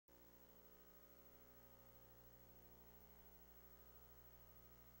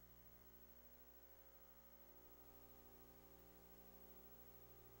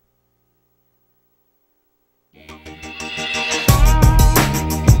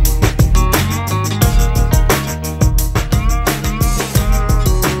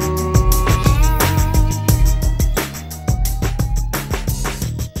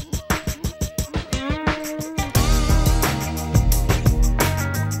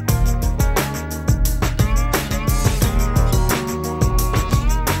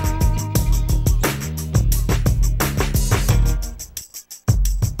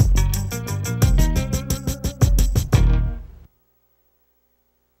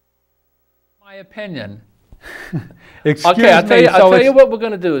My opinion. Okay, I'll tell you what we're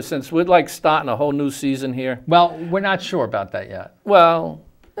going to do, since we're like starting a whole new season here. Well, we're not sure about that yet. Well,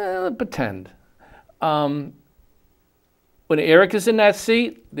 pretend. When Eric is in that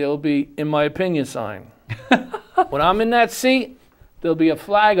seat, there'll be, in my opinion, sign. When I'm in that seat, there'll be a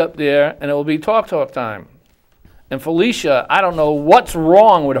flag up there, and it will be talk time. And Felicia, I don't know what's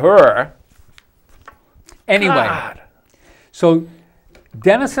wrong with her. Anyway, God. So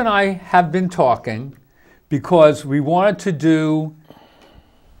Dennis and I have been talking because we wanted to do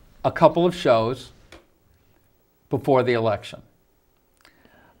a couple of shows before the election.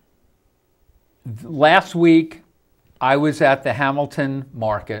 Last week, I was at the Hamilton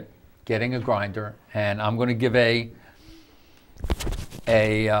market getting a grinder, and I'm going to give a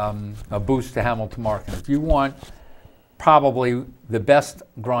boost to Hamilton market. If you want probably the best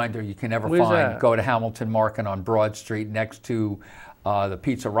grinder you can ever find, go to Hamilton Market on Broad Street next to the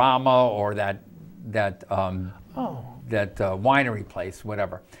Pizzarama or that winery place,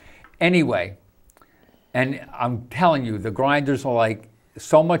 whatever. Anyway, and I'm telling you, the grinders are like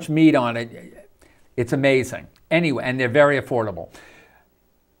so much meat on it. It's amazing. Anyway, and they're very affordable.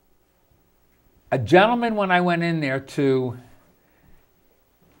 A gentleman, when I went in there to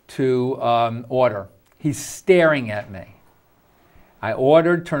order, he's staring at me. I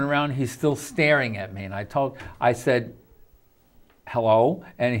ordered, turn around, he's still staring at me. And I said, hello?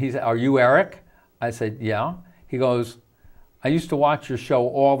 And he said, are you Eric? I said, yeah. He goes, I used to watch your show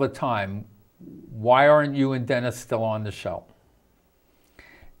all the time. Why aren't you and Dennis still on the show?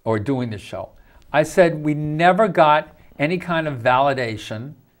 Or doing the show? I said, we never got any kind of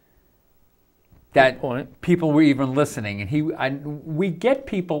validation that people were even listening. And we get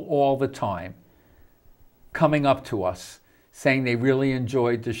people all the time coming up to us saying they really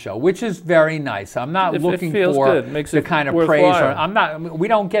enjoyed the show, which is very nice. I'm not looking for the kind of praise. We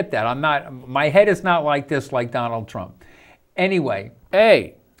don't get that. My head is not like this like Donald Trump. Anyway.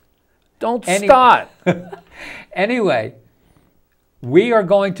 Hey, don't start. Anyway, we are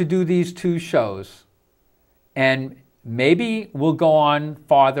going to do these 2 shows, and maybe we'll go on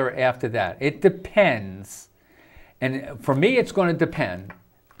farther after that. It depends. And for me, it's going to depend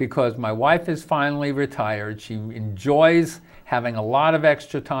because my wife is finally retired. She enjoys having a lot of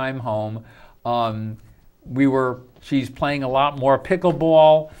extra time home. She's playing a lot more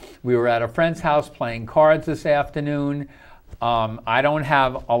pickleball. We were at a friend's house playing cards this afternoon. I don't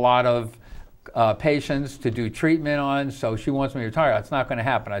have a lot of patients to do treatment on, so she wants me to retire. That's not going to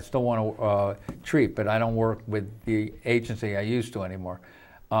happen. I still want to treat, but I don't work with the agency I used to anymore.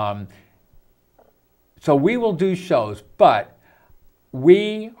 So we will do shows, but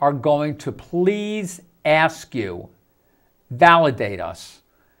we are going to please ask you, validate us.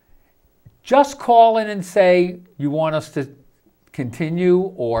 Just call in and say you want us to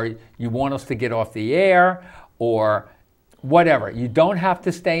continue, or you want us to get off the air, or whatever. You don't have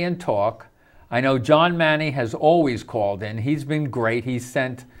to stay and talk. I know John Manny has always called in. He's been great. He's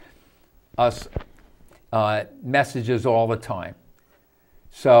sent us messages all the time.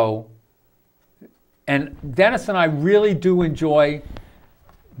 So, and Dennis and I really do enjoy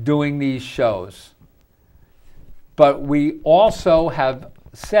doing these shows. But we also have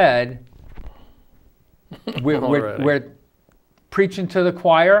said we're preaching to the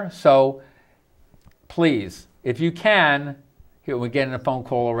choir. So please, if you can, here we're getting a phone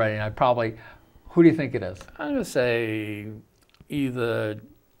call already, and who do you think it is? I'm going to say either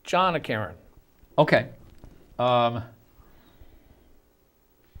John or Karen. Okay.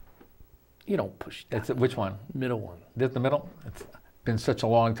 You don't push that. Which one? Middle one. This the middle? It's been such a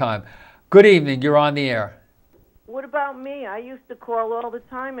long time. Good evening. You're on the air. What about me? I used to call all the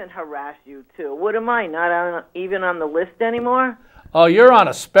time and harass you, too. What am I, not even on the list anymore? Oh, you're on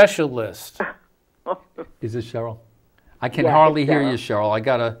a special list. Is this Cheryl? I can hardly hear you, Cheryl.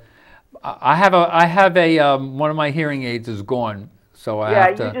 I have a one of my hearing aids is gone, so I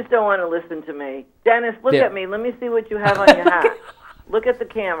have to. You just don't want to listen to me. Dennis, look at me. Let me see what you have on your hat. Look at the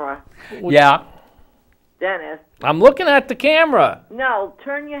camera. Yeah. Dennis. I'm looking at the camera. No,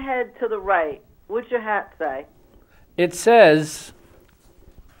 turn your head to the right. What's your hat say? It says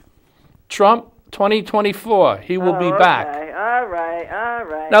Trump 2024. He will be back. All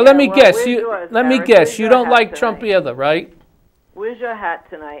right. Now let me guess. You don't like Trump either, right? Where's your hat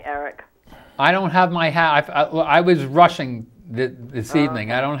tonight, Eric? I don't have my hat. I was rushing this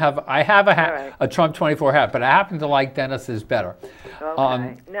evening. I have a hat, a Trump 24 hat, but I happen to like Dennis's better.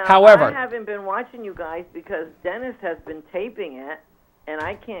 Okay. Now, however, I haven't been watching you guys because Dennis has been taping it, and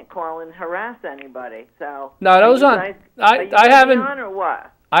I can't call and harass anybody. So no, those aren't. I haven't. On or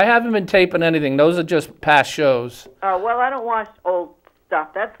what? I haven't been taping anything. Those are just past shows. Oh well, I don't watch old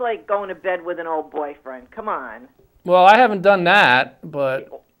stuff. That's like going to bed with an old boyfriend. Come on. Well, I haven't done that, but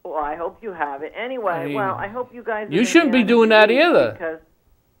Well, I hope you have it. Anyway, I mean, I hope you guys... you shouldn't be doing that either. Because,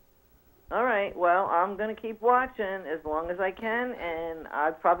 all right, well, I'm going to keep watching as long as I can, and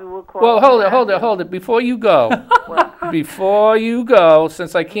I probably will call... Well, hold it. Before you go,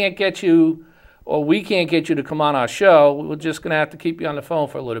 since I can't get you, or we can't get you to come on our show, we're just going to have to keep you on the phone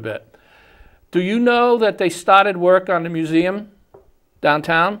for a little bit. Do you know that they started work on the museum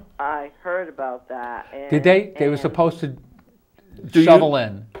downtown? I heard about that. And, Did they? They were supposed to shovel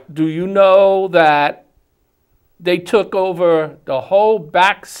in. Do you know that they took over the whole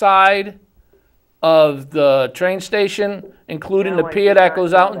backside of the train station, including the pier that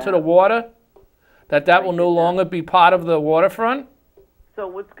goes out into the water? That will no longer be part of the waterfront? So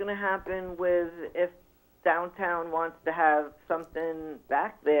what's going to happen with if downtown wants to have something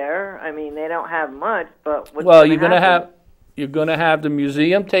back there? I mean, they don't have much, but what's you're going to have the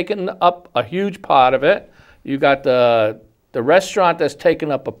museum taking up a huge part of it. You got the restaurant that's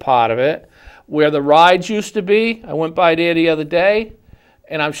taking up a part of it. Where the rides used to be, I went by there the other day,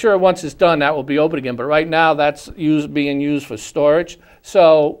 and I'm sure once it's done that will be open again. But right now that's being used for storage.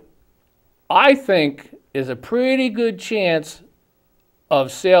 So I think there's a pretty good chance of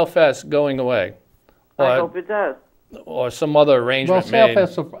Sailfest going away. I hope it does. Or some other arrangement made.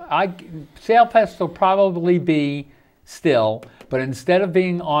 Sailfest will probably be still, but instead of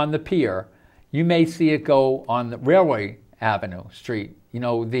being on the pier, you may see it go on the Railway Avenue Street. You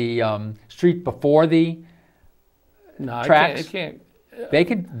know, the street before the tracks. I can't. They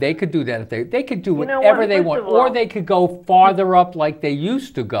could do that if they could do whatever they want, or they could go farther up like they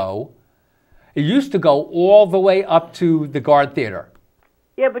used to go. It used to go all the way up to the Guard Theater.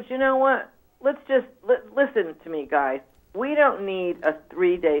 Yeah, but you know what? Let's just listen to me, guys. We don't need a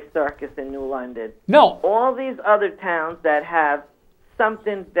 3-day circus in New London. No. All these other towns that have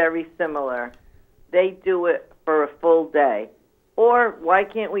something very similar, they do it for a full day. Or why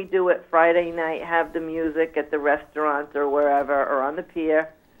can't we do it Friday night, have the music at the restaurants or wherever, or on the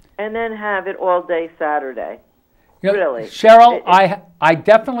pier, and then have it all day Saturday? Really. Cheryl, I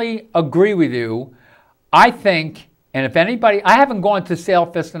definitely agree with you. I think, and if anybody, I haven't gone to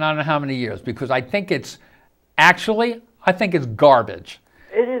Sailfest in I don't know how many years because I think it's garbage.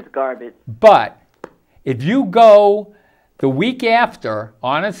 It is garbage. But if you go the week after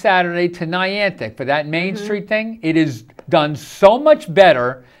on a Saturday to Niantic for that Main Street thing, it is done so much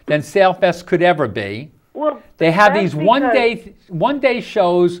better than Sailfest could ever be. Well, they have these one day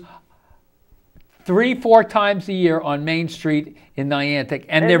shows 3-4 times a year on Main Street in Niantic,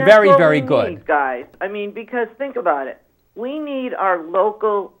 and they're very, very good. Need, guys. I mean, because think about it. We need our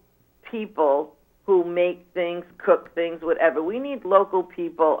local people who make things, cook things, whatever. We need local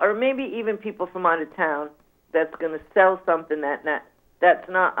people, or maybe even people from out of town that's going to sell something that's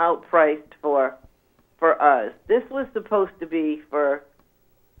not outpriced for us. This was supposed to be for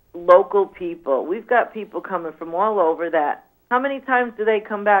local people. We've got people coming from all over that. How many times do they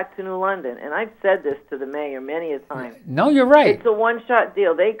come back to New London? And I've said this to the mayor many a time. No, you're right. It's a one-shot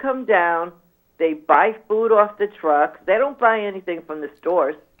deal. They come down, they buy food off the trucks. They don't buy anything from the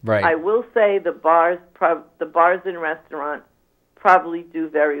stores. Right. I will say the bars and restaurants probably do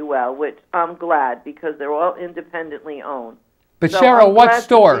very well, which I'm glad because they're all independently owned. But so Cheryl, what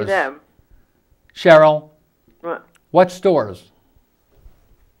stores? Cheryl, what stores?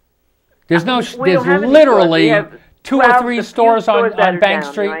 There's literally 2 or 3 stores on Bank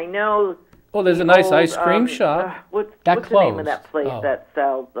Street. I know. Oh, there's a nice ice cream shop. What's the name of that place that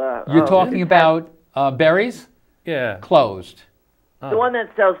sells? You're talking about Berries? Yeah. Closed. The one that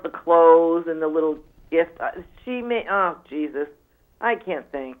sells the clothes and the little gift. Oh, Jesus. I can't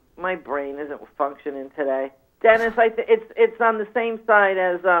think. My brain isn't functioning today. Dennis, it's on the same side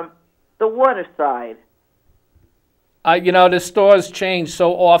as the water side. The stores change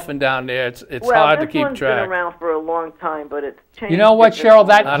so often down there. It's hard to keep track. Well, this one's been around for a long time, but it's changed. You know what, Cheryl?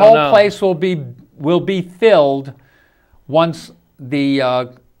 That whole place will be filled once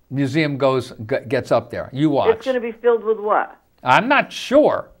the museum gets up there. You watch. It's going to be filled with what? I'm not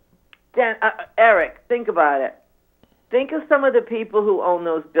sure. Eric, think about it. Think of some of the people who own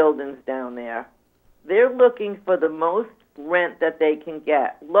those buildings down there. They're looking for the most rent that they can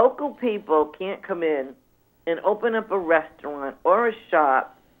get. Local people can't come in and open up a restaurant or a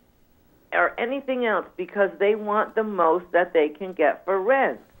shop or anything else because they want the most that they can get for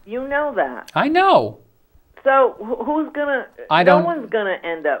rent. You know that. I know. So who's gonna? No one's gonna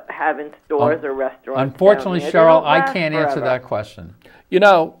end up having stores or restaurants. Unfortunately, Cheryl, I can't answer that question.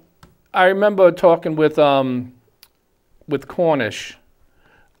 I remember talking with Cornish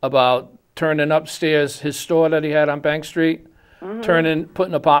about turning upstairs his store that he had on Bank Street.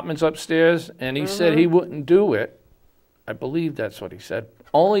 putting apartments upstairs, and he said he wouldn't do it. I believe that's what he said.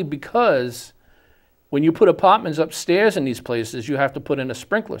 Only because when you put apartments upstairs in these places, you have to put in a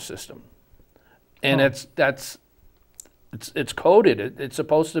sprinkler system. And it's coded. It's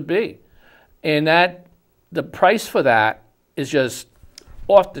supposed to be. And the price for that is just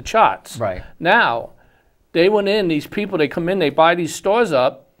off the charts. Right. Now, they went in, these people, they come in, they buy these stores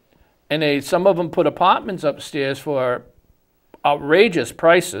up, and some of them put apartments upstairs for outrageous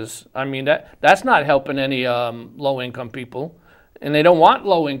prices. I mean, that's not helping any low-income people, and they don't want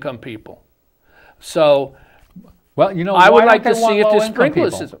low-income people. So, well, you know, I would why like don't to they want see it this low-income sprinkler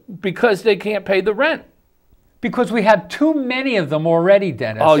people? system because they can't pay the rent. Because we have too many of them already,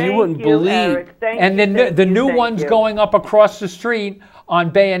 Dennis. Oh, you wouldn't believe. Eric. And then the new ones going up across the street on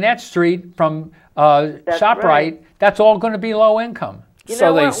Bayonet Street from ShopRite, right. that's all going to be low income. You So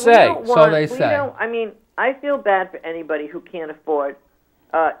know they what? say. I mean, I feel bad for anybody who can't afford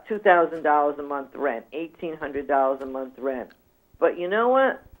 $2,000 a month rent, $1,800 a month rent. But you know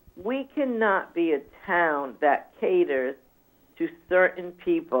what? We cannot be a town that caters to certain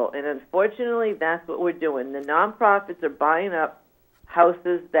people, and unfortunately, that's what we're doing. The nonprofits are buying up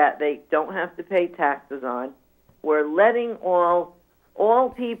houses that they don't have to pay taxes on. We're letting all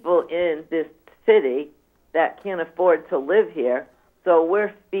people in this city that can't afford to live here, so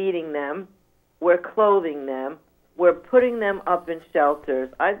we're feeding them, we're clothing them, we're putting them up in shelters.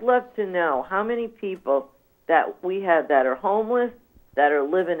 I'd love to know how many people that we have that are homeless, that are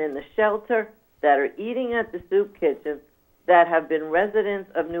living in the shelter, that are eating at the soup kitchen, that have been residents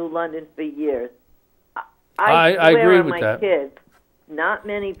of New London for years. I agree on with my that. Kids, not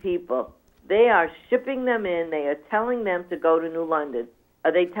many people. They are shipping them in. They are telling them to go to New London.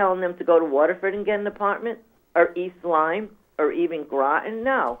 Are they telling them to go to Waterford and get an apartment, or East Lyme, or even Groton?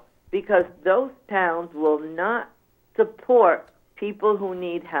 No, because those towns will not support people who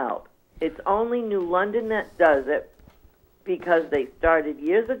need help. It's only New London that does it because they started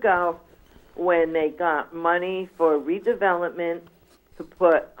years ago when they got money for redevelopment to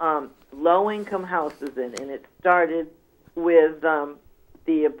put low-income houses in, and it started with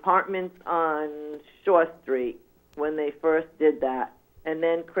the apartments on Shore Street when they first did that, and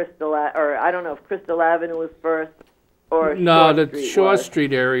then I don't know if Crystal Avenue was first or No, Shore the Street Shore was.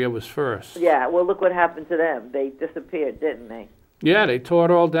 Street area was first. Yeah, well, look what happened to them. They disappeared, didn't they? Yeah, they tore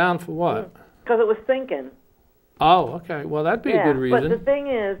it all down for what? Because it was sinking. Oh, okay. Well, that'd be a good reason. But the thing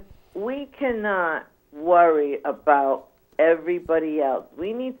is, we cannot worry about everybody else.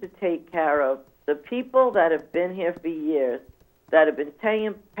 We need to take care of the people that have been here for years, that have been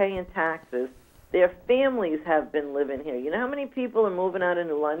paying taxes. Their families have been living here. You know how many people are moving out of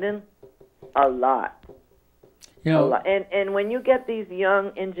New London? A lot. You know, A lot. And when you get these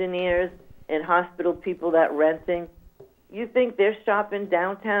young engineers and hospital people that renting, you think they're shopping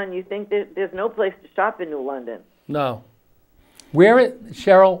downtown. You think there's no place to shop in New London. No.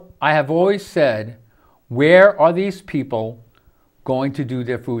 Cheryl, I have always said, where are these people going to do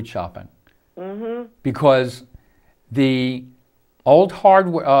their food shopping? Mm-hmm. Because the old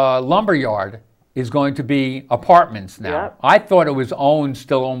lumber yard is going to be apartments now. Yep. I thought it was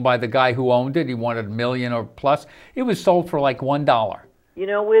still owned by the guy who owned it. He wanted $1 million or plus. It was sold for like $1. You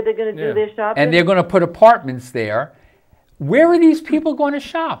know where they're going to do their shopping? And they're going to put apartments there. Where are these people going to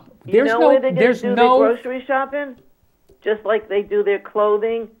shop? You know where they're going to do their grocery shopping? Just like they do their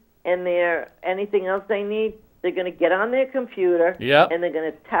clothing and their anything else they need, they're going to get on their computer and they're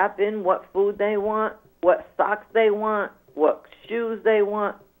going to tap in what food they want, what socks they want, what shoes they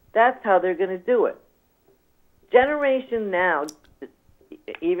want. That's how they're going to do it. Generation now,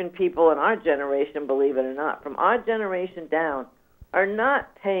 even people in our generation, believe it or not, from our generation down, are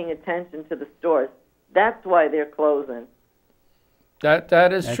not paying attention to the stores. That's why they're closing.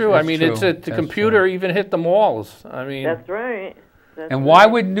 That is true. I mean, true. the computer even hit the malls. I mean, That's right. And why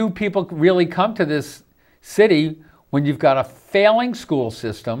would new people really come to this city when you've got a failing school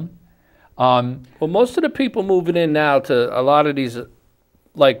system? Well, most of the people moving in now to a lot of these,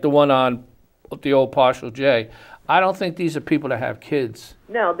 like the one on the old Partial J, I don't think these are people that have kids.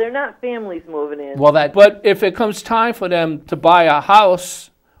 No, they're not families moving in. Well, but if it comes time for them to buy a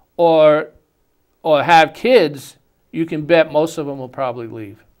house or have kids, you can bet most of them will probably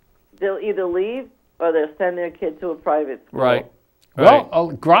leave. They'll either leave or they'll send their kid to a private school. Right.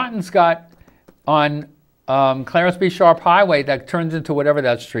 Well, Groton's got on Clarence B. Sharp Highway that turns into whatever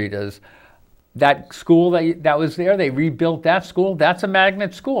that street is. That school that was there, they rebuilt that school. That's a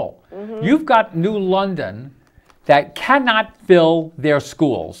magnet school. Mm-hmm. You've got New London that cannot fill their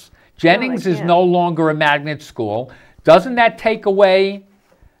schools. Jennings is no longer a magnet school. Doesn't that take away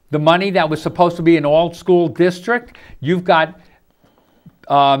the money that was supposed to be an all-school district? You've got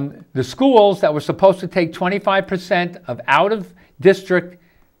the schools that were supposed to take 25% of out-of-district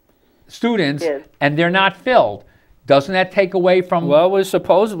students, Yes. and they're not filled. Doesn't that take away from... Well, we're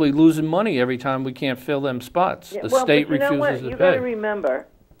supposedly losing money every time we can't fill them spots. Yeah, The well, state but you know what? refuses You to got to pay. remember,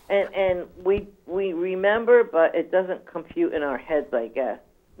 and we remember, but it doesn't compute in our heads, I guess.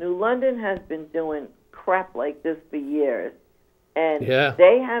 New London has been doing crap like this for years, and Yeah.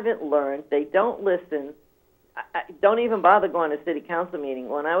 they haven't learned. They don't listen. I don't even bother going to city council meeting.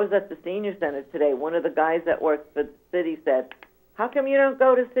 When I was at the senior center today, one of the guys that works for the city said, "How come you don't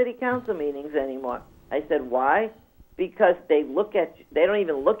go to city council meetings anymore?" I said, "Why?" Because they look at you. They don't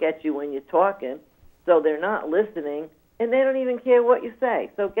even look at you when you're talking, so they're not listening, and they don't even care what you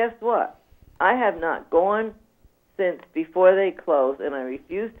say. So guess what? I have not gone since before they closed, and I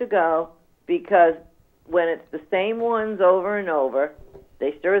refuse to go because when it's the same ones over and over,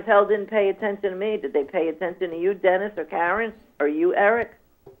 they sure as hell didn't pay attention to me. Did they pay attention to you, Dennis, or Karen, or you, Eric?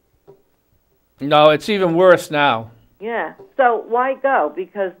 No, it's even worse now. Yeah. So why go?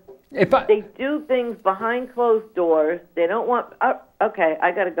 Because they do things behind closed doors. They don't want... okay,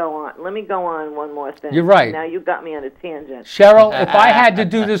 I got to go on. Let me go on one more thing. You're right. Now you got me on a tangent. Cheryl, if I had to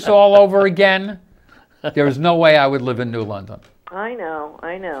do this all over again, there's no way I would live in New London. I know.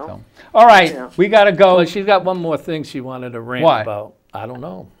 So, all right, we got to go. Well, she's got one more thing she wanted to rant What? about. I don't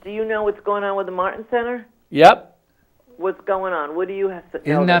know. Do you know what's going on with the Martin Center? Yep. What's going on? What do you have to know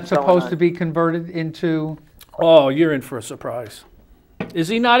Isn't that that's going supposed on? to be converted into... Oh, you're in for a surprise. Is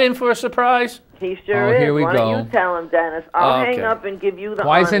he not in for a surprise? He sure Oh, is. here we Why go. don't you tell him, Dennis? I'll Okay. hang up and give you the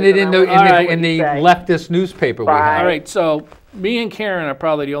Why honors, isn't it in and the, I want to hear in what the you say. leftist newspaper we Bye. have? All right, so me and Karen are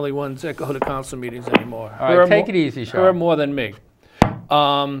probably the only ones that go to council meetings anymore. All right, take it easy, Cheryl. Her more than me.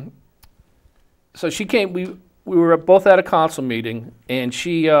 So she came, we were both at a council meeting, and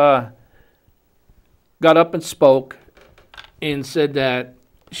she got up and spoke and said that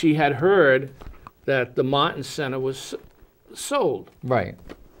she had heard that the Martin Center was sold. Right.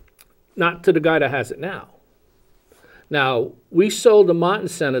 Not to the guy that has it now. Now, we sold the Martin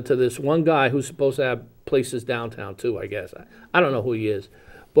Center to this one guy who's supposed to have places downtown too, I guess. I don't know who he is.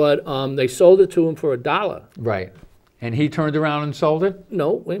 But they sold it to him for $1. Right. And he turned around and sold it?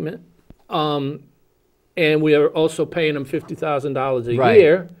 No, wait a minute. And we are also paying him $50,000 a Right.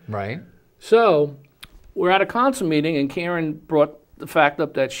 year. Right. So we're at a council meeting, and Karen brought the fact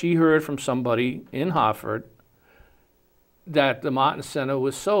up that she heard from somebody in Hartford that the Martin Center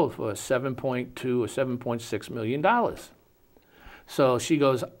was sold for $7.2 or $7.6 million. So she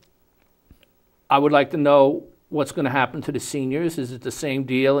goes, I would like to know what's going to happen to the seniors. Is it the same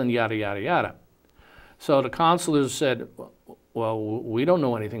deal? And yada, yada, yada. So the councilors said, well, we don't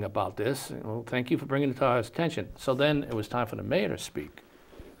know anything about this. Well, thank you for bringing it to our attention. So then it was time for the mayor to speak.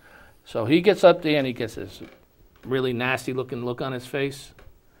 So he gets up there and he gets this really nasty looking look on his face.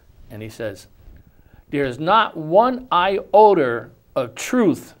 And he says, there's not one iota of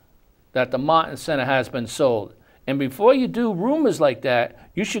truth that the Martin Center has been sold. And before you do rumors like that,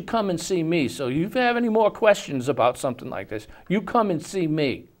 you should come and see me. So if you have any more questions about something like this, you come and see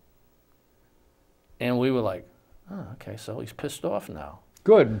me. And we were like, oh, okay, so he's pissed off now.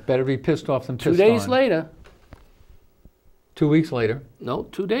 Good. Better be pissed off than pissed on. 2 days later. 2 weeks later. No,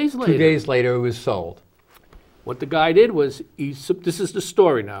 2 days later. 2 days later, it was sold. What the guy did was, this is the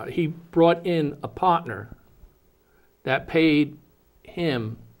story now. He brought in a partner that paid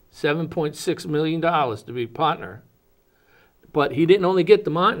him $7.6 million to be partner. But he didn't only get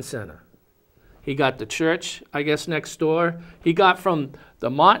the Martin Center. He got the church, I guess, next door. He got from the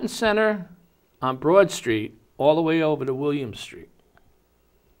Martin Center on Broad Street all the way over to William Street.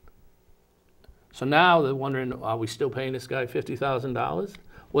 So now they're wondering, are we still paying this guy $50,000?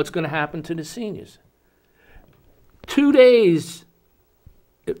 What's going to happen to the seniors? 2 days,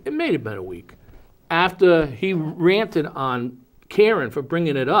 it may have been a week, after he ranted on Karen for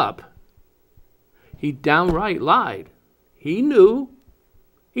bringing it up, he downright lied. He knew.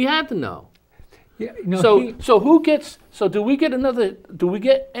 He had to know. Yeah, no, So who gets? So do we get another? Do we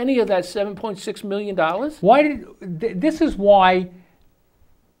get any of that $7.6 million? why did this is why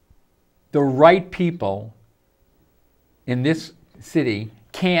the right people in this city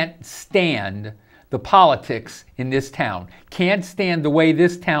can't stand the politics in this town, can't stand the way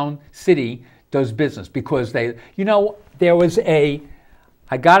this town city does business, because they, there was I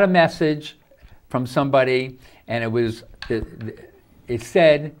got a message from somebody, and it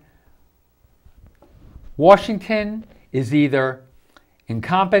said, Washington is either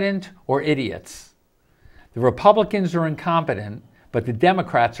incompetent or idiots. The Republicans are incompetent, but the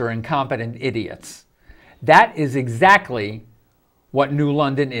Democrats are incompetent idiots. That is exactly what New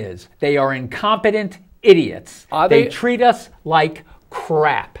London is. They are incompetent idiots. Are They they- treat us like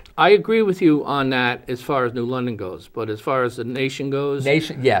crap. I agree with you on that as far as New London goes, but as far as the nation goes,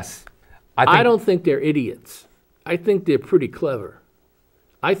 Yes. I don't think they're idiots. I think they're pretty clever.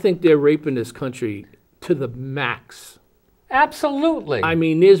 I think they're raping this country to the max. Absolutely. I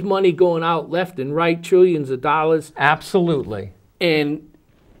mean, there's money going out left and right, trillions of dollars. Absolutely. And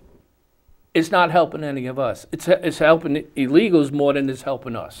it's not helping any of us. It's helping illegals more than it's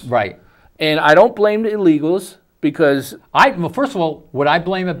helping us. Right. And I don't blame the illegals because... Well, first of all, what I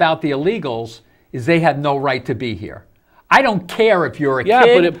blame about the illegals is they had no right to be here. I don't care if you're a kid.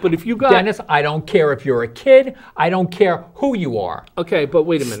 Yeah, but if you got... Dennis, I don't care if you're a kid. I don't care who you are. Okay, but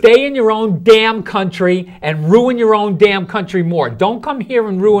wait a minute. Stay in your own damn country and ruin your own damn country more. Don't come here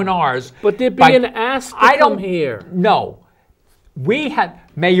and ruin ours. But they're being asked to come here. No.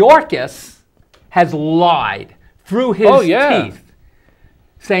 Mayorkas has lied through his teeth,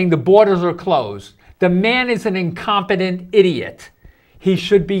 saying the borders are closed. The man is an incompetent idiot. He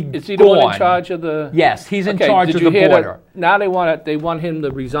should be gone. Is he the one in charge of the... Yes, he's in charge of the border. Now they want him to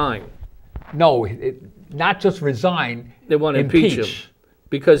resign. No, not just resign. They want to impeach him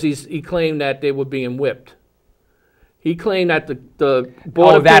because he claimed that they were being whipped. He claimed that the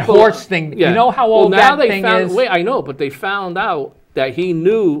border that people, horse thing. Yeah. You know how old that thing is? Wait, I know, but they found out that he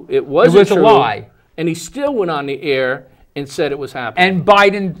knew it wasn't true. It was a lie. And he still went on the air and said it was happening. And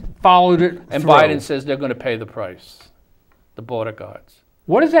Biden followed it And through. Biden says they're going to pay the price. The border guards.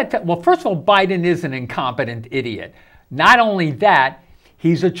 What does that well, first of all, Biden is an incompetent idiot. Not only that,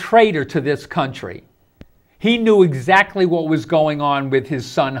 he's a traitor to this country. He knew exactly what was going on with his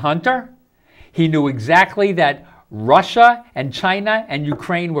son Hunter. He knew exactly that Russia and China and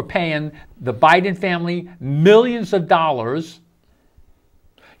Ukraine were paying the Biden family millions of dollars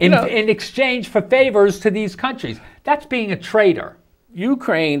in exchange for favors to these countries. That's being a traitor.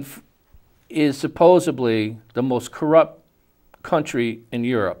 Ukraine is supposedly the most corrupt country in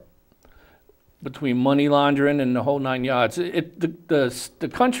Europe, between money laundering and the whole 9 yards.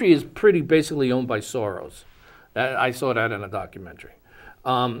 The country is pretty basically owned by Soros. I saw that in a documentary.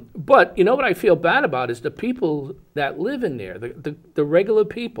 But you know what I feel bad about is the people that live in there, the regular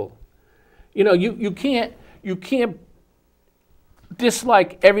people. You know, you can't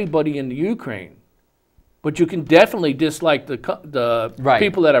dislike everybody in the Ukraine, but you can definitely dislike the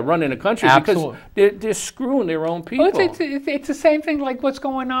people that are running the country. Absolutely. Because they're screwing their own people. Well, it's the same thing like what's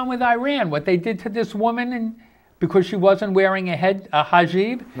going on with Iran, what they did to this woman because she wasn't wearing a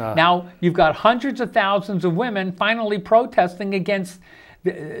hijab. No. Now you've got hundreds of thousands of women finally protesting against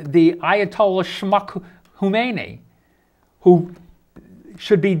the Ayatollah Schmuck Khomeini, who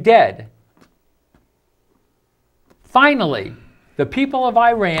should be dead. Finally, the people of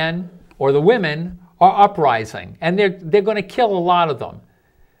Iran, or the women, are uprising, and they're going to kill a lot of them.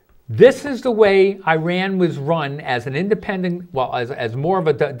 This is the way Iran was run as an independent, well, as more of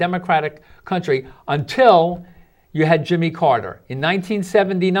a democratic country until you had Jimmy Carter. In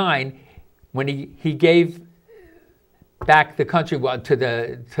 1979, when he gave back the country to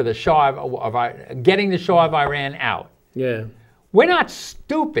the Shah of getting the Shah of Iran out. Yeah. We're not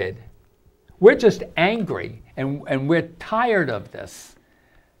stupid. We're just angry, and we're tired of this.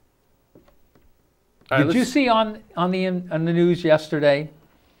 Did you see on the news yesterday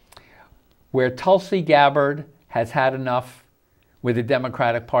where Tulsi Gabbard has had enough with the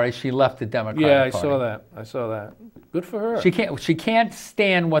Democratic Party? She left the Democratic Party. Yeah, I saw that. Good for her. She can't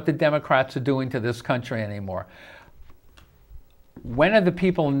stand what the Democrats are doing to this country anymore. When are the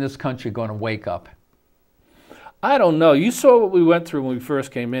people in this country going to wake up? I don't know. You saw what we went through when we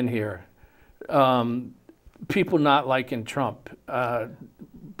first came in here. People not liking Trump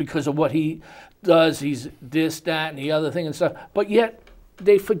because of what he does. He's this, that, and the other thing and stuff. But yet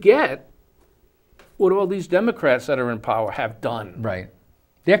they forget what all these Democrats that are in power have done. Right.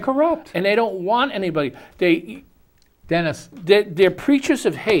 They're corrupt. And they don't want anybody. Dennis. They're preachers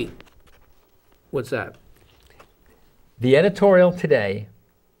of hate. What's that? The editorial today,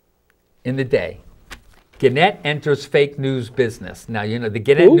 in the Day, Gannett enters fake news business. Now, you know, the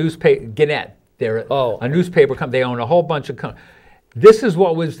Gannett newspaper, Gannett, they're a newspaper company. They own a whole bunch of This is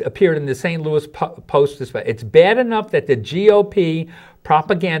what appeared in the St. Louis Post. It's bad enough that the GOP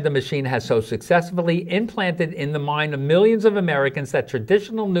propaganda machine has so successfully implanted in the mind of millions of Americans that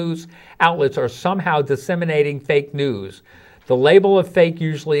traditional news outlets are somehow disseminating fake news. The label of fake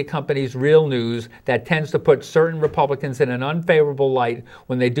usually accompanies real news that tends to put certain Republicans in an unfavorable light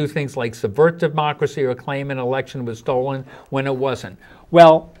when they do things like subvert democracy or claim an election was stolen when it wasn't.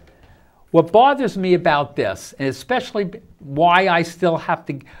 Well, what bothers me about this, and especially why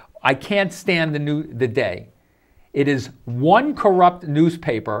I can't stand the Day. It is one corrupt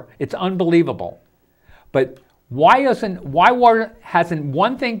newspaper. It's unbelievable. But hasn't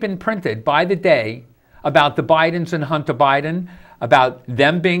one thing been printed by the day about the Bidens and Hunter Biden, about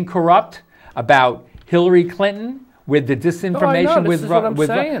them being corrupt, about Hillary Clinton with the disinformation? This is what I'm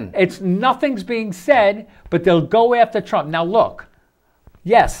saying. It's nothing's being said, but they'll go after Trump. Now look,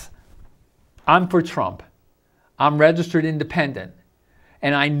 yes, I'm for Trump. I'm registered independent.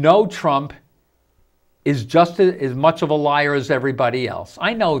 And I know Trump is just as much of a liar as everybody else.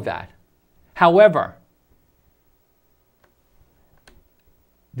 I know that. However,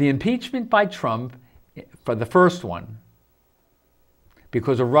 the impeachment by Trump for the first one,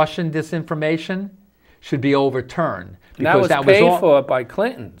 because of Russian disinformation, should be overturned. Because that was paid for by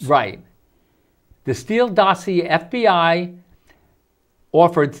Clintons. Right. The Steele dossier, FBI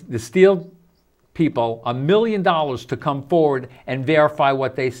offered the Steele people $1 million to come forward and verify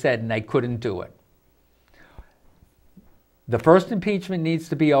what they said, and they couldn't do it. The first impeachment needs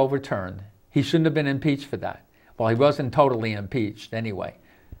to be overturned. He shouldn't have been impeached for that. Well, he wasn't totally impeached anyway.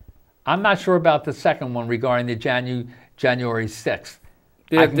 I'm not sure about the second one regarding the January 6th.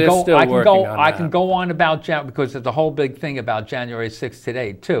 I can go on about because there's a whole big thing about January 6th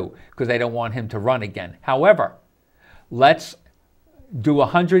today too, because they don't want him to run again. However, let's do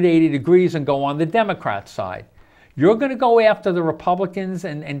 180 degrees and go on the Democrat side. You're going to go after the Republicans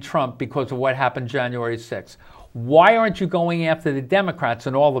and Trump because of what happened January 6th. Why aren't you going after the Democrats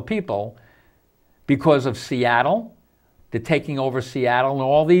and all the people because of Seattle, the taking over Seattle and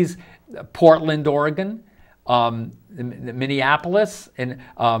all these, Portland, Oregon, Minneapolis, and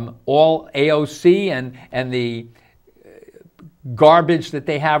all AOC and the garbage that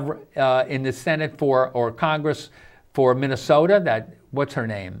they have in the Senate or Congress for Minnesota? That, what's her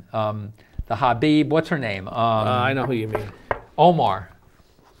name? The Habib, what's her name? I know who you mean. Omar.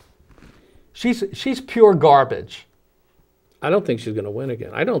 She's pure garbage. I don't think she's going to win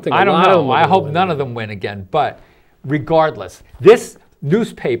again. I don't know. I hope none of them win again. But regardless, this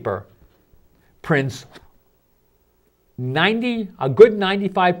newspaper prints a good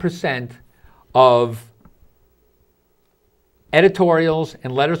 95% of editorials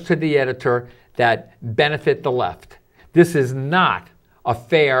and letters to the editor that benefit the left. This is not a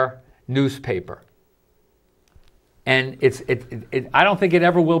fair newspaper. And I don't think it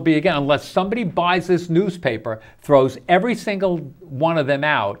ever will be again unless somebody buys this newspaper, throws every single one of them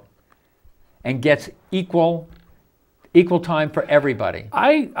out, and gets equal time for everybody.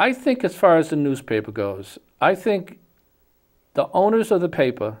 I think as far as the newspaper goes, I think the owners of the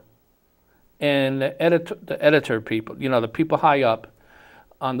paper and the editor people, the people high up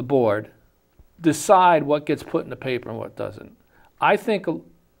on the board, decide what gets put in the paper and what doesn't. I think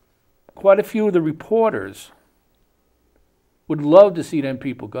quite a few of the reporters would love to see them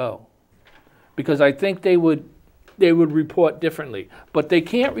people go, because I think they would report differently. But they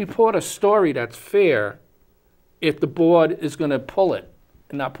can't report a story that's fair if the board is going to pull it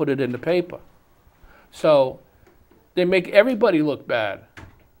and not put it in the paper. So they make everybody look bad.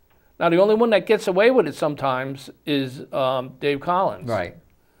 Now, the only one that gets away with it sometimes is Dave Collins. Right.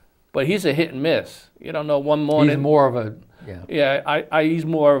 But he's a hit and miss. You don't know, one morning. He's more of a, yeah. Yeah, he's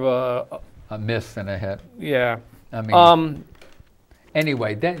more of a miss than a hit. Yeah. I mean,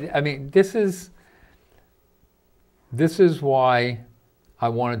 anyway, this is why I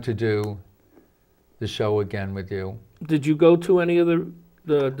wanted to do the show again with you. Did you go to any of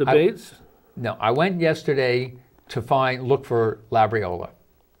the debates? No, I went yesterday to look for Labriola.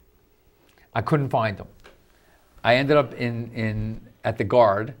 I couldn't find them. I ended up at the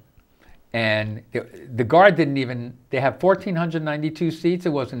Guard, and the Guard didn't even. They have 1,492 seats. It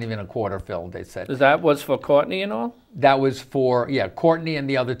wasn't even a quarter filled. They said. That was for Courtney and all. That was for Courtney and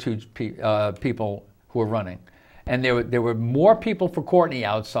the other two people who were running, and there were more people for Courtney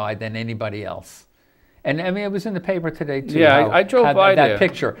outside than anybody else. And I mean, it was in the paper today too. Yeah, I drove by that there.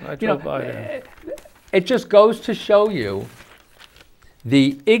 Picture. I drove by there. It just goes to show you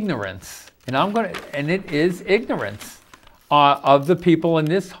the ignorance, and it is ignorance of the people in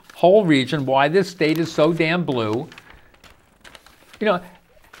this whole region. Why this state is so damn blue.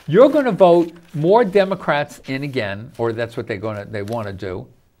 You're going to vote more Democrats in again, or that's what they want to do.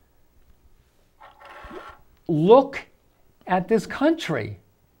 Look at this country.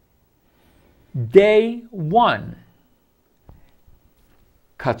 Day one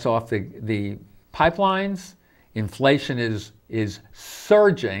cuts off the pipelines. Inflation is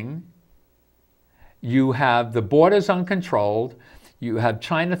surging. You have the borders uncontrolled. You have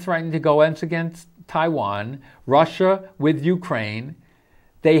China threatening to go against Taiwan. Russia with Ukraine.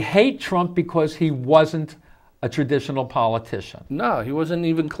 They hate Trump because he wasn't a traditional politician. No, he wasn't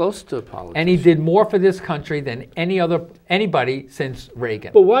even close to a politician. And he did more for this country than anybody since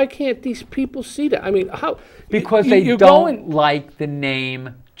Reagan. But why can't these people see that? I mean, how? Because they don't like the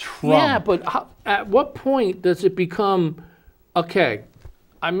name Trump. Yeah, but at what point does it become, okay,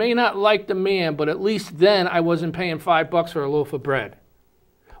 I may not like the man, but at least then I wasn't paying $5 for a loaf of bread.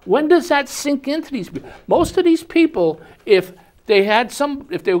 When does that sink into these people? Most of these people, if they were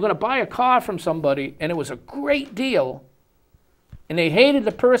going to buy a car from somebody and it was a great deal, and they hated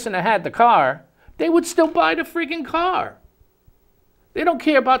the person that had the car, they would still buy the freaking car. They don't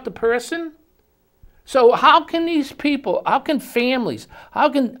care about the person. So how can these people, how can families, how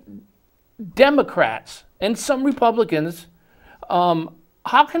can Democrats and some Republicans,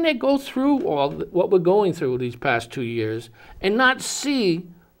 how can they go through what we're going through these past 2 years and not see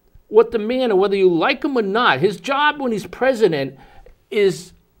what the man, or whether you like him or not, his job when he's president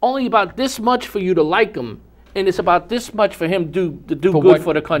is only about this much for you to like him, and it's about this much for him to do good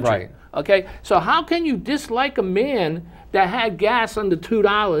for the country. Right. Okay? So how can you dislike a man that had gas under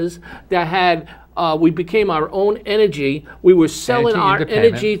 $2, that had, we became our own energy, we were selling our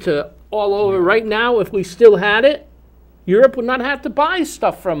energy to all over. Right now, if we still had it, Europe would not have to buy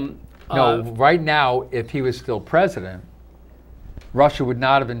stuff from... no, right now, if he was still president, Russia would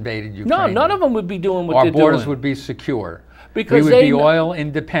not have invaded Ukraine. No, none of them would be doing what they're doing. Our borders would be secure. Because we would be oil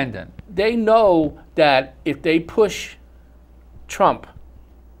independent. They know that if they push Trump,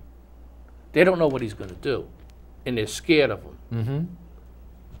 they don't know what he's going to do, and they're scared of him. Mm-hmm.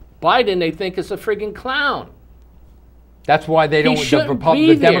 Biden, they think, is a friggin' clown. That's why they don't.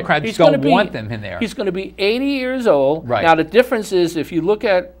 The Democrats don't want them in there. He's going to be 80 years old. Right. Now the difference is, if you look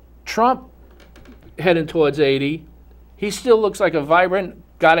at Trump heading towards 80, he still looks like a vibrant,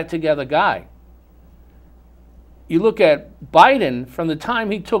 got it together guy. You look at Biden from the time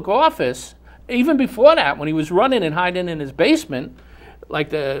he took office, even before that, when he was running and hiding in his basement,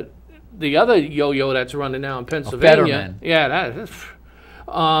 like the other yo-yo that's running now in Pennsylvania. Yeah,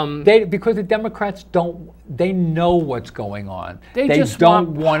 because the Democrats they know what's going on. They just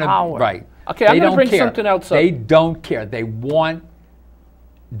don't want to. Right. Okay, I'm going to bring something else up. They don't care. They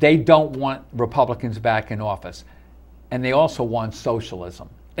don't want Republicans back in office, and they also want socialism.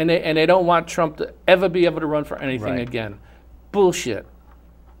 And they don't want Trump to ever be able to run for anything again. Bullshit.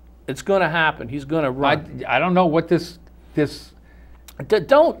 It's going to happen. He's going to run. I don't know what this.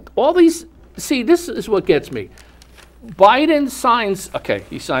 Don't all these. See, this is what gets me. Biden signs. Okay,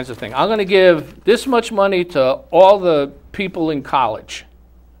 he signs the thing. I'm going to give this much money to all the people in college,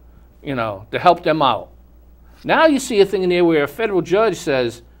 to help them out. Now you see a thing in there where a federal judge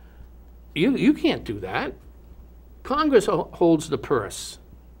says, "You can't do that. Congress holds the purse,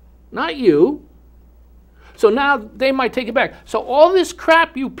 not you." So now they might take it back. So all this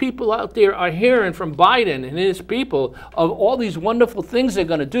crap you people out there are hearing from Biden and his people of all these wonderful things they're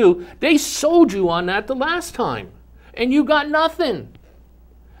going to do, they sold you on that the last time. And you got nothing.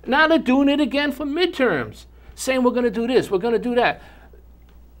 Now they're doing it again for midterms, saying we're going to do this, we're going to do that.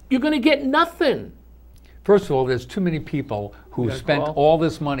 You're going to get nothing. First of all, there's too many people who spent all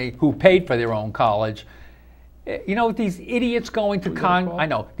this money, who paid for their own college. These idiots going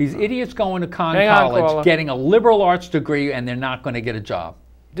to these idiots going to college, getting a liberal arts degree, and they're not going to get a job.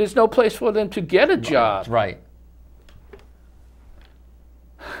 There's no place for them to get a job. Right.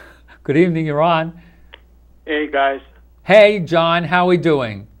 Good evening, you're on. Hey, guys. Hey, John, how are we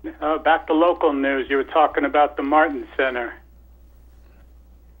doing? Back to local news. You were talking about the Martin Center.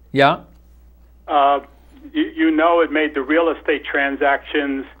 Yeah. It made the real estate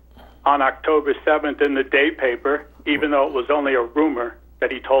transactions on October 7th in the day paper, even though it was only a rumor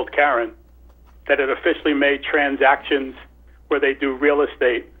that he told Karen, that it officially made transactions where they do real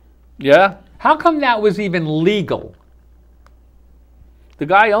estate. Yeah. How come that was even legal? The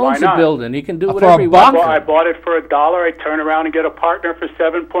guy owns the building. He can do whatever he wants. I bought it for $1. I turn around and get a partner for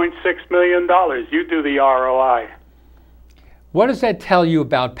 $7.6 million. You do the ROI. What does that tell you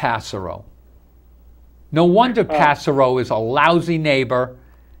about Passero? No wonder Passero is a lousy neighbor,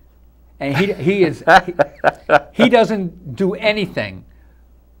 and he doesn't do anything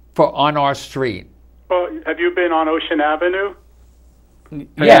on our street. Well, have you been on Ocean Avenue? Yes.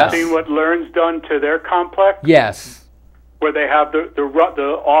 Have you seen what Learn's done to their complex? Yes. Where they have the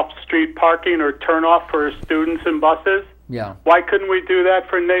off-street parking or turn-off for students and buses? Yeah. Why couldn't we do that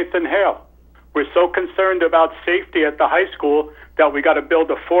for Nathan Hale? We're so concerned about safety at the high school that we got to build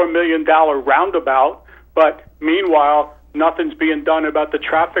a $4 million roundabout, but meanwhile, nothing's being done about the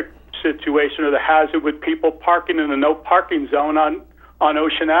traffic situation or the hazard with people parking in the no parking zone on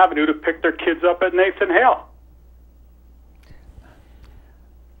Ocean Avenue to pick their kids up at Nathan Hale.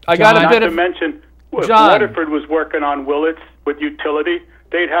 I got a bit of... If John. Waterford was working on Willits with utility,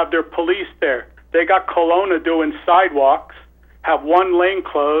 they'd have their police there. They got Kelowna doing sidewalks, have one lane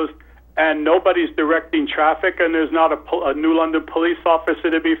closed, and nobody's directing traffic, and there's not a New London police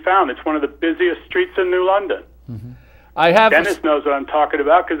officer to be found. It's one of the busiest streets in New London. Mm-hmm. Dennis knows what I'm talking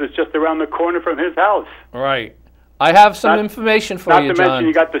about because it's just around the corner from his house. Right. I have some information for you, Not to John. mention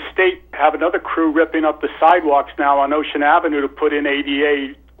you got the state have another crew ripping up the sidewalks now on Ocean Avenue to put in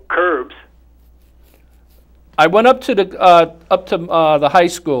ADA curbs. I went up to the high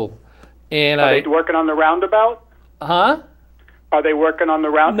school, and Are they working on the roundabout? Huh? Are they working on the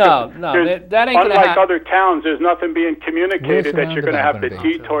roundabout? No, that ain't gonna Unlike happen. other towns, there's nothing being communicated the that you're going to have the roundabout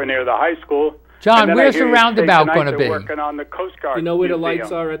gonna be? detour near the high school. John, And then where's I hear the you say roundabout tonight gonna they're be? Working on the Coast Guard. You know where the Museum.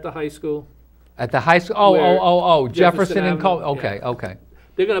 lights are at the high school? At the high school? Where Jefferson and Avenue, Co. Okay, yeah. okay.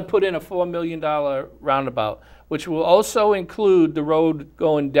 They're going to put in a $4 million roundabout, which will also include the road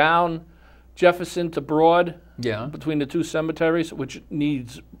going down Jefferson to Broad, Yeah. between the two cemeteries, which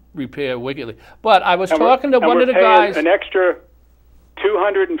needs repair wickedly. But I was And talking to we're- one and of the we're paying guys. an extra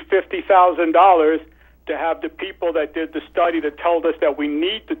 $250,000 to have the people that did the study that told us that we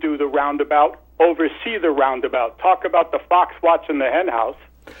need to do the roundabout oversee the roundabout. Talk about the fox watching the hen house.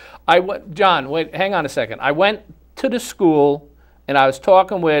 John, wait, hang on a second. I went to the school and I was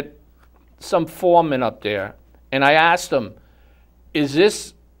talking with some foreman up there, and I asked him,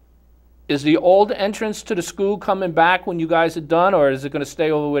 is the old entrance to the school coming back when you guys are done, or is it going to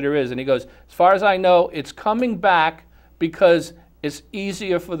stay over where it is? And he goes, as far as I know, it's coming back because it's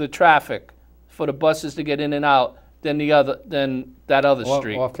easier for the traffic, for the buses to get in and out than that other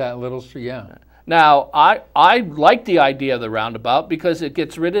street. Off that little street, yeah. Now, I like the idea of the roundabout because it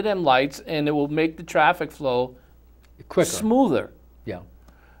gets rid of them lights and it will make the traffic flow Quicker. smoother. Yeah.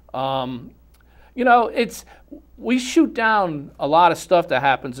 You know, we shoot down a lot of stuff that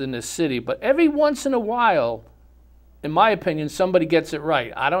happens in this city, but every once in a while, in my opinion, somebody gets it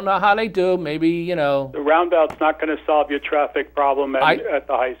right. I don't know how they do. Maybe, you know. The roundabout's not going to solve your traffic problem at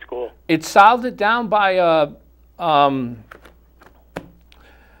the high school. It solved it down by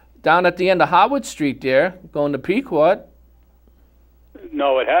down at the end of Howard Street there, going to Pequot.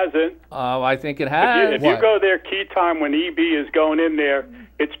 No, it hasn't. I think it has. If you go there key time when EB is going in there,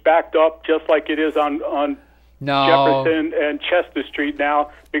 it's backed up just like it is on No. Jefferson and Chester Street now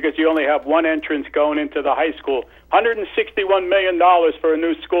because you only have one entrance going into the high school. $161 million for a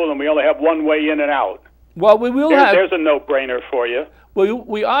new school, and we only have one way in and out. Well, we will have. There's a no-brainer for you.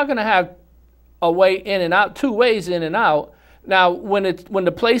 We are going to have a way in and out, two ways in and out. Now, when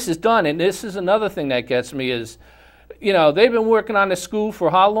the place is done, and this is another thing that gets me is, you know, they've been working on the school for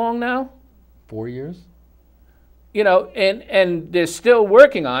how long now? 4 years? You know, and they're still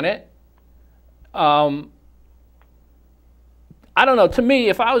working on it. I don't know. To me,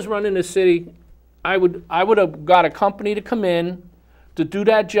 if I was running the city, I would have got a company to come in to do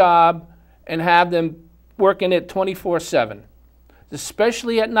that job and have them working it 24/7,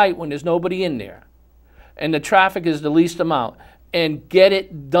 especially at night when there's nobody in there and the traffic is the least amount, and get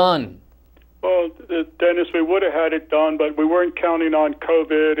it done. Well, Dennis, we would have had it done, but we weren't counting on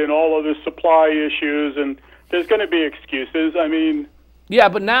COVID and all of the supply issues, and there's going to be excuses. I mean... Yeah,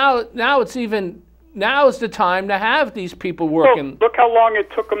 but now is the time to have these people working. Look how long it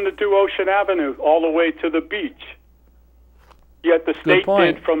took them to do Ocean Avenue all the way to the beach. Yet the state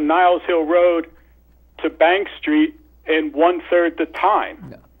did from Niles Hill Road to Bank Street in 1/3 the time.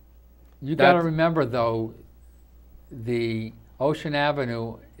 No. You got to remember, though, the Ocean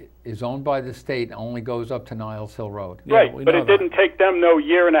Avenue is owned by the state and only goes up to Niles Hill Road. Yeah, right, but it didn't take them no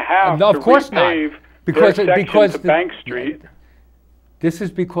year and a half No, to of course not. repave Because their section to Bank Street. This is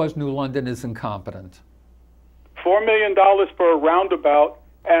because New London is incompetent. $4 million for a roundabout,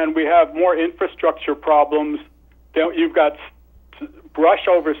 and we have more infrastructure problems. You've got brush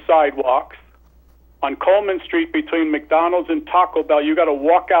over sidewalks. On Coleman Street between McDonald's and Taco Bell, you got to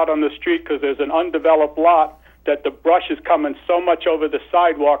walk out on the street because there's an undeveloped lot that the brush is coming so much over the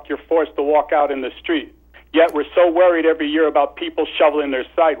sidewalk, you're forced to walk out in the street. Yet we're so worried every year about people shoveling their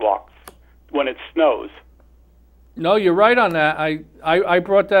sidewalks when it snows. No, you're right on that. I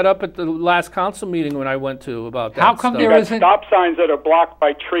brought that up at the last council meeting when I went to about that. How come stuff. there isn't... Stop signs that are blocked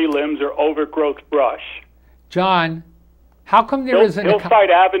by tree limbs or overgrowth brush. John, how come there isn't...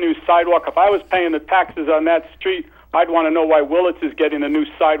 Hillside Avenue sidewalk, if I was paying the taxes on that street, I'd want to know why Willits is getting a new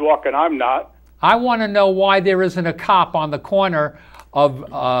sidewalk and I'm not. I want to know why there isn't a cop on the corner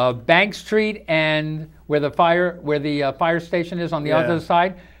of Bank Street and where the fire station is on the other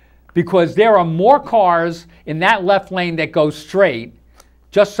side, because there are more cars in that left lane that go straight,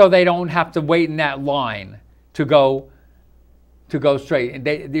 just so they don't have to wait in that line to go to go straight. And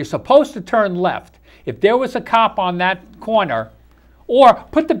they're supposed to turn left. If there was a cop on that corner, or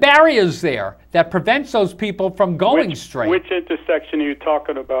put the barriers there that prevents those people from going straight. Which intersection are you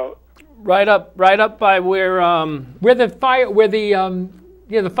talking about? Right up by where the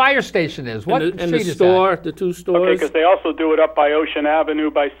fire station is. What and street the is store, that? the two stores. Okay, because they also do it up by Ocean Avenue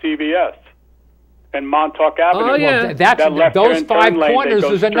by CVS and Montauk Avenue. Oh, yeah. Well, those 5 corners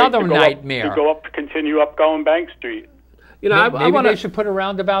is another nightmare. To go up, continue up going Bank Street. You know, maybe they should put a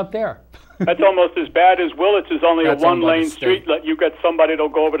roundabout there. That's almost as bad as Willits is only a 1-lane street. You get somebody that'll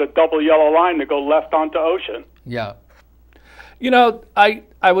go over the double yellow line to go left onto Ocean. Yeah. You know,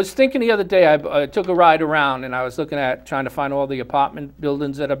 I was thinking the other day, I took a ride around and I was looking at trying to find all the apartment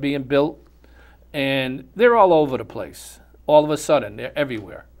buildings that are being built, and they're all over the place. All of a sudden, they're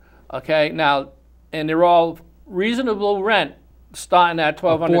everywhere. Okay, now, and they're all reasonable rent, starting at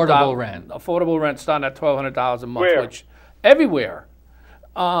 $1,200. Affordable rent. Affordable rent starting at $1,200 a month. Where? Which everywhere.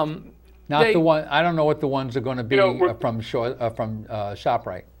 Not the one. I don't know what the ones are going to be from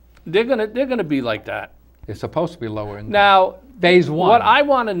ShopRite. They're gonna be like that. They're supposed to be lower in Now, phase 1. what I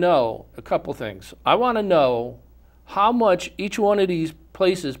want to know, a couple things. I want to know how much each one of these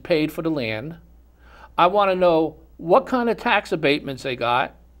places paid for the land. I want to know what kind of tax abatements they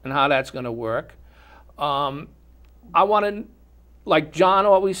got and how that's going to work. I want to, like John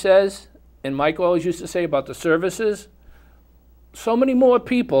always says, and Mike always used to say about the services, so many more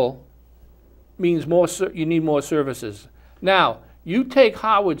people means more. You need more services. Now, you take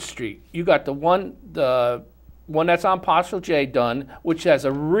Howard Street. You got the one that's on Parcel J done, which has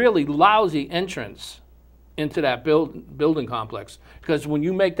a really lousy entrance into that building complex. Because when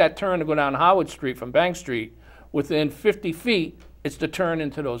you make that turn to go down Howard Street from Bank Street, within 50 feet, it's the turn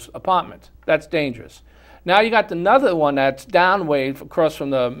into those apartments. That's dangerous. Now you got another one that's downway across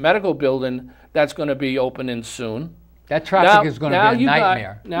from the medical building that's going to be opening soon. That traffic is going to be a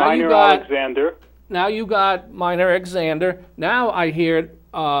nightmare. Minor Alexander. Now you got Minor Alexander. Now I hear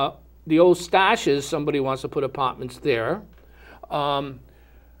the old stashes, somebody wants to put apartments there. And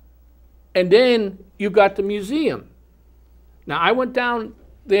then you got the museum. Now I went down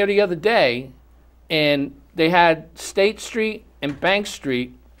there the other day and they had State Street and Bank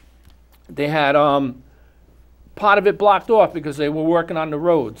Street. They had part of it blocked off because they were working on the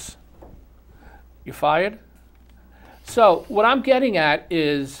roads. You fired? So what I'm getting at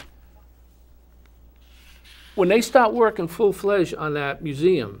is when they start working full-fledged on that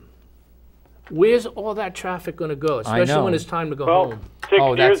museum, where's all that traffic going to go, especially when it's time to go home?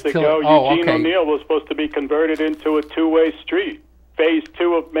 6 years ago, Eugene O'Neill was supposed to be converted into a 2-way street. Phase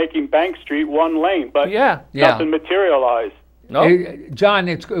 2 of making Bank Street 1 lane, but nothing materialized. No, John,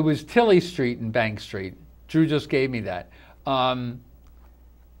 it was Tilley Street and Bank Street. Drew just gave me that. I'm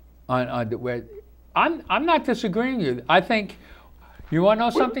not disagreeing with you. I think, you want to know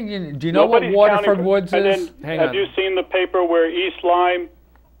something? Do you know what Waterford Woods is? Have you seen the paper where East Lyme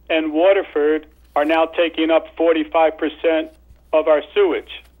and Waterford are now taking up 45% of our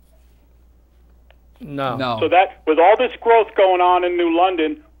sewage? No. So that, with all this growth going on in New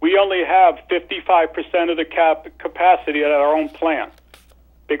London, we only have 55% of the capacity at our own plant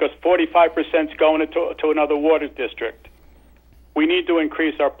because 45% is going to another water district. We need to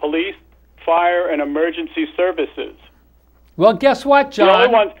increase our police, fire, and emergency services. Well, guess what, John?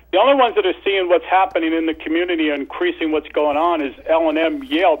 The only ones that are seeing what's happening in the community and increasing what's going on is L&M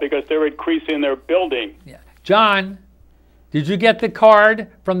Yale because they're increasing their building. Yeah. John, did you get the card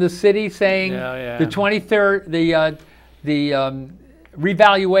from the city saying the 23rd, the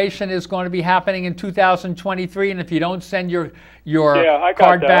revaluation is going to be happening in 2023, and if you don't send your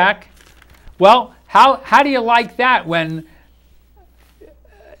card back? Well, how do you like that when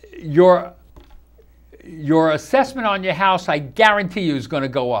your assessment on your house, I guarantee you, is going to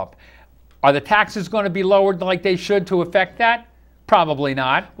go up? Are the taxes going to be lowered like they should to affect that? Probably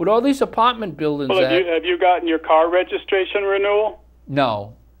not. With all these apartment buildings, well, have you gotten your car registration renewal?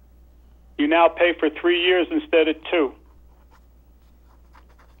 No. You now pay for 3 years instead of 2.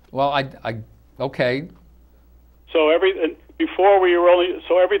 Well, okay. So everything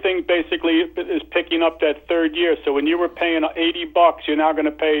basically is picking up that 3rd year. So when you were paying $80, you're now going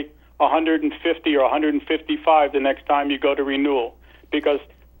to pay $150 or $155 the next time you go to renewal, because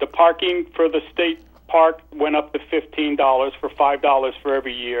the parking for the state park went up to $15 for $5 for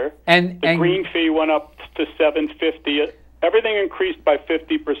every year, and the green fee went up to $7.50. Everything increased by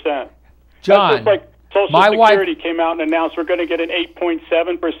 50%. John, that's just like Social Security came out and announced we're going to get an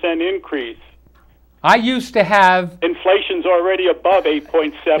 8.7% increase. I used to have... Inflation's already above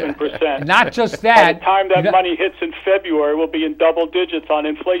 8.7%. Not just that. By the time that money hits in February, we'll be in double digits on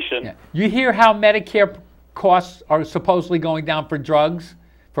inflation. Yeah. You hear how Medicare costs are supposedly going down for drugs,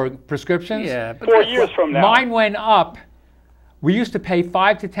 for prescriptions. Yeah, but 4 years from now. Mine went up. We used to pay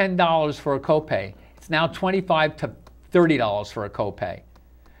 $5 to $10 for a copay. It's now $25 to $30 for a copay.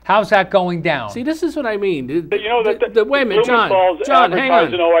 How's that going down? see, this is what I mean. But you know that Wait a minute, John. Blumenthal's John, hang on.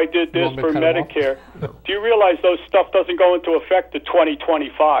 advertising, oh, I did this Want me to for cut 'em off? Medicare. Do you realize those stuff doesn't go into effect to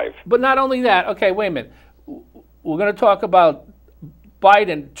 2025? But not only that, okay, wait a minute. We're going to talk about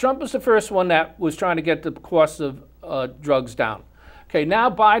Biden. Trump was the first one that was trying to get the cost of drugs down. Okay, now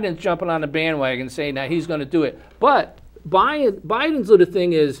Biden's jumping on the bandwagon saying that he's going to do it. But Biden's little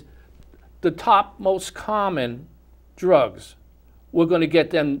thing is the top most common drugs. We're going to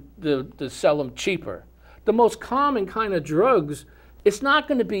get them to sell them cheaper. The most common kind of drugs, it's not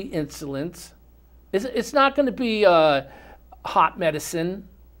going to be insulins. It's not going to be hot medicine.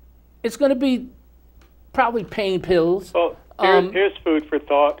 It's going to be probably pain pills. Well, here's food for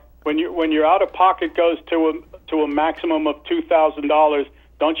thought. When your out of pocket goes to a maximum of $2,000,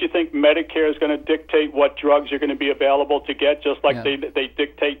 don't you think Medicare is going to dictate what drugs are going to be available to get, just like they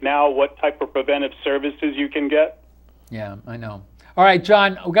dictate now what type of preventive services you can get? Yeah, I know. All right,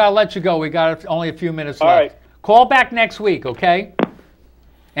 John, we got to let you go. We got only a few minutes left. All right. Call back next week, okay?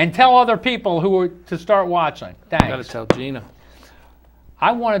 And tell other people who are to start watching. Thanks. Got to tell Gina.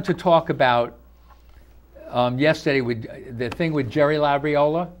 I wanted to talk about yesterday with the thing with Jerry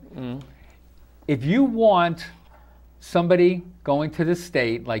Labriola. If you want somebody going to the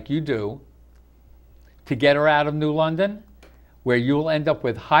state like you do to get her out of New London, where you'll end up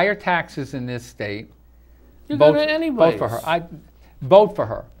with higher taxes in this state, You're going to anyways. vote for her. Vote for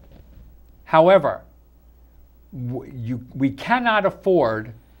her. However, we cannot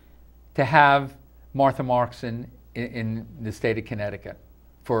afford to have Martha Marks in the state of Connecticut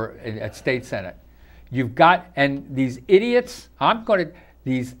at state senate. You've got, and these idiots,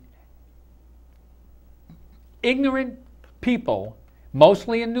 these ignorant people,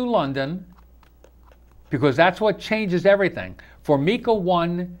 mostly in New London, because that's what changes everything. Formica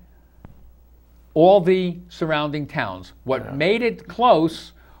won all the surrounding towns. What made it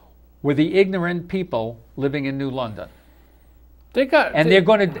close were the ignorant people living in New London.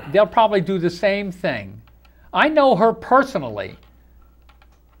 They'll probably do the same thing. I know her personally.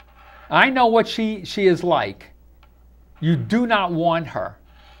 I know what she is like. You do not want her.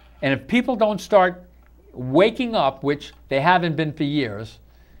 And if people don't start waking up, which they haven't been for years,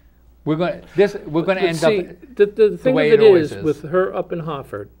 we're going to end up the thing way of it always is with her up in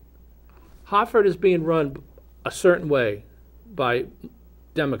Hartford. Hartford is being run a certain way by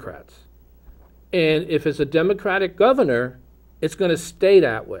Democrats. And if it's a Democratic governor, it's going to stay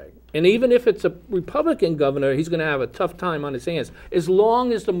that way. And even if it's a Republican governor, he's going to have a tough time on his hands, as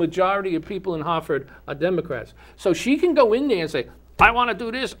long as the majority of people in Hartford are Democrats. So she can go in there and say, I want to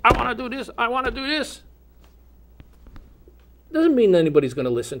do this, I want to do this, I want to do this. Doesn't mean anybody's going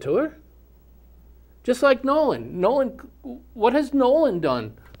to listen to her. Just like Nolan. What has Nolan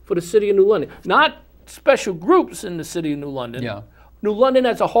done for the city of New London? Not special groups in the city of New London. Yeah. New London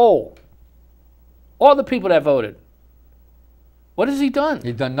as a whole. All the people that voted. What has he done?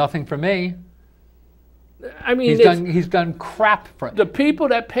 He's done nothing for me. I mean, he's done crap for the people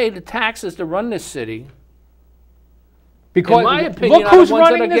that pay the taxes to run this city. Because in my opinion, look who's are the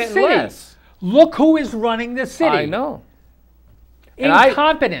ones running that are the getting city. less. Look who is running the city. I know.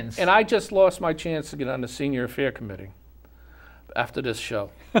 Incompetence. And I just lost my chance to get on the senior affair committee after this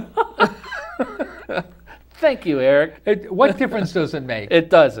show. Thank you, Eric. What difference does it make? It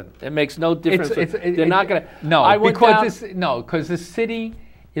doesn't. It makes no difference. They're not going to. No, because the city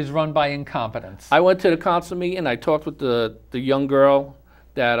is run by incompetence. I went to the council meeting. I talked with the young girl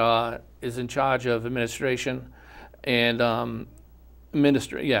that is in charge of administration and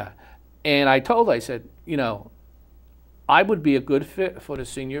And I told her, I said, I would be a good fit for the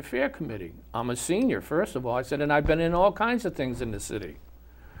senior affair committee. I'm a senior, first of all. I said, and I've been in all kinds of things in the city.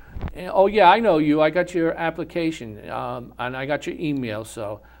 And, oh, yeah, I know you. I got your application, and I got your email,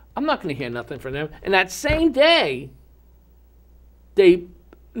 so I'm not going to hear nothing from them. And that same day, they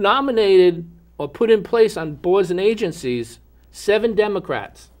nominated or put in place on boards and agencies 7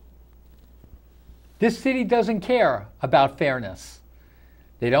 Democrats. This city doesn't care about fairness.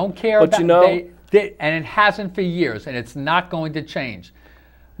 They don't care But about and it hasn't for years, and it's not going to change.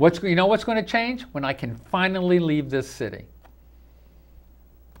 What's going to change? When I can finally leave this city.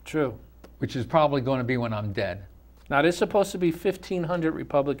 True. Which is probably going to be when I'm dead. Now, there's supposed to be 1,500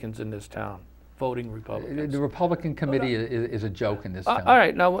 Republicans in this town, voting Republicans. The Republican committee is a joke in this town. All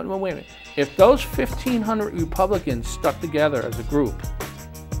right, now, wait a minute. If those 1,500 Republicans stuck together as a group,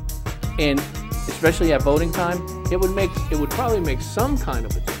 and especially at voting time, it would probably make some kind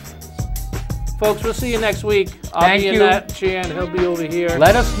of a difference Folks, we'll see you next week. I'll Thank be in you. that chair and he'll be over here.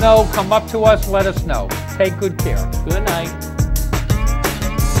 Let us know. Come up to us. Let us know. Take good care. Good night.